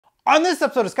On this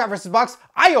episode of Scott vs. Box,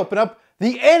 I open up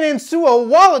the Anonsuo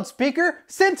wallet speaker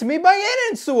sent to me by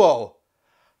Anonsuo.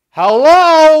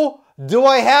 Hello? Do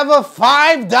I have a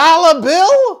 $5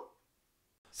 bill?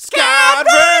 Scott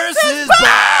vs.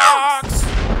 Box!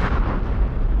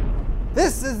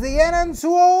 This is the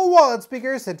Anonsuo wallet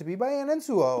speaker sent to me by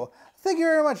Anonsuo. Thank you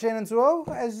very much, Anonsuo.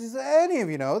 As any of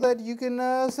you know, that you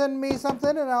can send me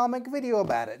something and I'll make a video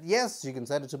about it. Yes, you can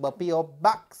send it to my P.O.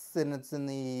 Box and it's in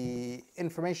the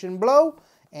information below.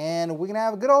 And we can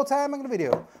have a good old time making a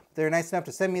video. They're nice enough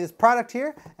to send me this product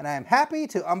here and I am happy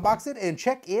to unbox it and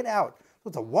check it out. So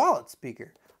it's a wallet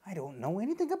speaker. I don't know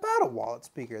anything about a wallet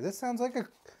speaker. This sounds like an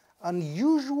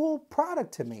unusual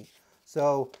product to me.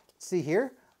 So, let's see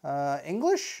here.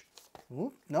 English?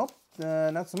 Ooh, nope,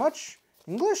 not so much.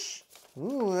 English?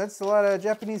 Ooh, that's a lot of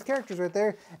Japanese characters right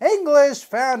there. English,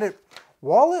 found it.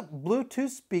 Wallet Bluetooth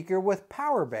speaker with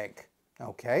power bank.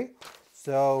 Okay,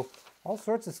 so all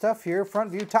sorts of stuff here.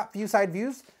 Front view, top view, side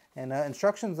views, and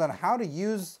instructions on how to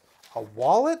use a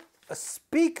wallet, a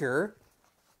speaker,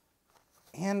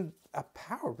 and a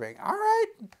power bank. All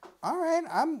right,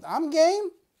 I'm game.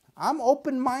 I'm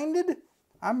open-minded.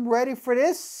 I'm ready for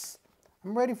this.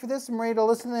 I'm ready to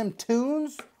listen to them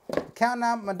tunes, counting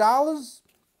out my dollars,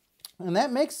 and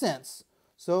that makes sense.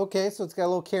 So, okay, so it's got a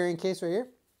little carrying case right here.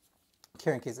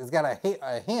 Carrying case. It's got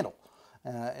a handle.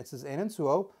 It says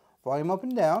Anonsuo, volume up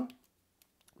and down,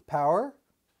 power.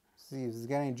 See if it's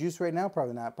got any juice right now.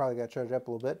 Probably not. Probably got to charge it up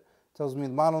a little bit. Tells me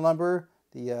the model number,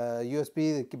 the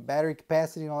USB, the battery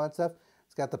capacity, and all that stuff.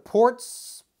 It's got the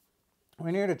ports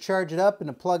right here to charge it up and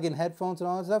to plug in headphones and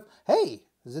all that stuff. Hey,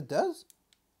 as it does.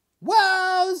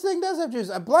 Wow, this thing does have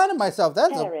juice. I blinded myself.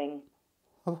 That's pairing.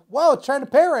 Wow, it's trying to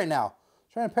pair right now.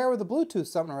 It's trying to pair with the Bluetooth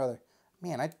something or other.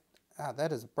 Man,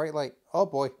 that is a bright light. Oh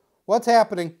boy, what's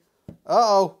happening?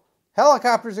 Uh-oh,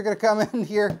 helicopters are gonna come in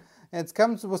here, and it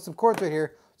comes with some cords right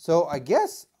here. So I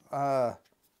guess, how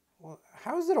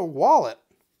is it a wallet?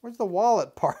 Where's the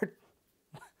wallet part?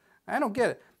 I don't get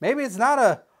it. Maybe it's not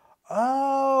a,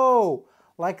 oh,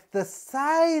 like the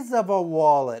size of a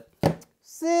wallet.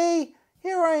 See?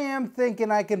 Here I am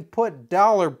thinking I can put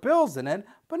dollar bills in it,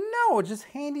 but no, it's just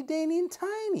handy dandy and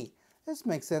tiny. This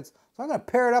makes sense. So I'm going to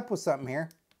pair it up with something here.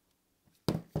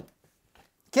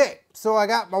 Okay, so I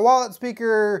got my wallet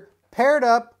speaker paired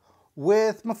up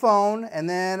with my phone, and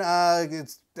then I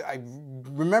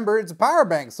remember it's a power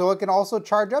bank, so it can also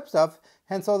charge up stuff,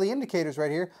 hence all the indicators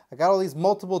right here. I got all these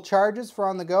multiple charges for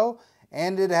on the go,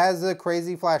 and it has a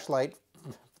crazy flashlight.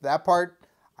 That part,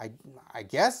 I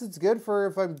guess it's good for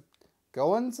if I'm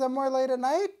going somewhere late at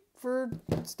night for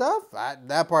stuff.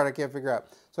 That part I can't figure out.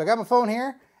 So I got my phone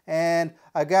here, and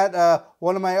I got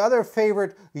one of my other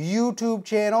favorite YouTube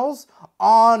channels,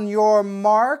 On Your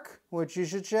Mark, which you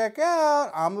should check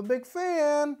out. I'm a big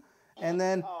fan. And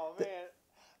then,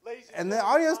 and the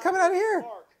audio's coming out of here.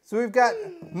 So we've got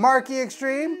Marky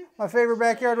Extreme, my favorite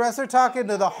backyard wrestler, talking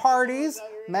to the Hardys,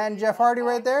 Matt and Jeff Hardy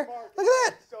right there. Look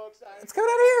at that. It's coming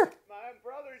out of here. My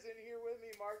brother's in here with me,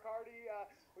 Mark Hardy.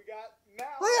 We got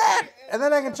Matt. Look at that! And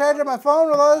then I can charge up my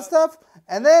phone with all this stuff.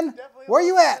 And then, where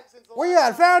you at? Where you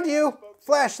at? Found you.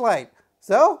 Flashlight.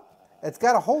 So, it's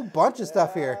got a whole bunch of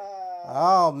stuff here.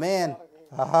 Oh, man.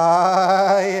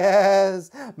 Ah, yes.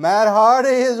 Matt Hardy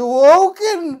is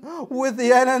woken with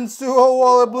the Anonsuo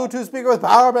wallet Bluetooth speaker with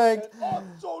power bank.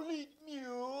 Obsolete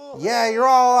mule. Yeah, you're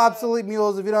all obsolete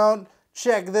mules if you don't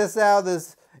check this out.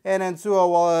 This Anonsuo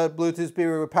wallet Bluetooth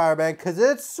speaker with power bank, because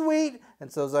it's sweet.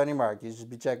 And so is On Your Mark. You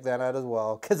should be checking that out as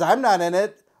well, because I'm not in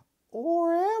it.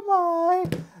 Or am I?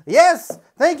 Yes!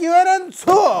 Thank you,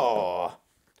 Anonsuo!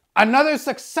 Another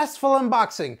successful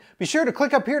unboxing. Be sure to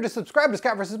click up here to subscribe to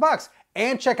Scott vs. Box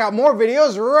and check out more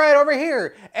videos right over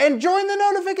here. And join the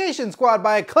notification squad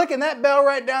by clicking that bell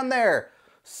right down there.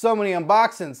 So many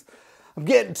unboxings. I'm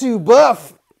getting too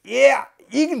buff. Yeah,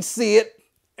 you can see it.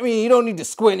 I mean, you don't need to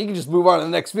squint. You can just move on to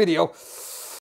the next video.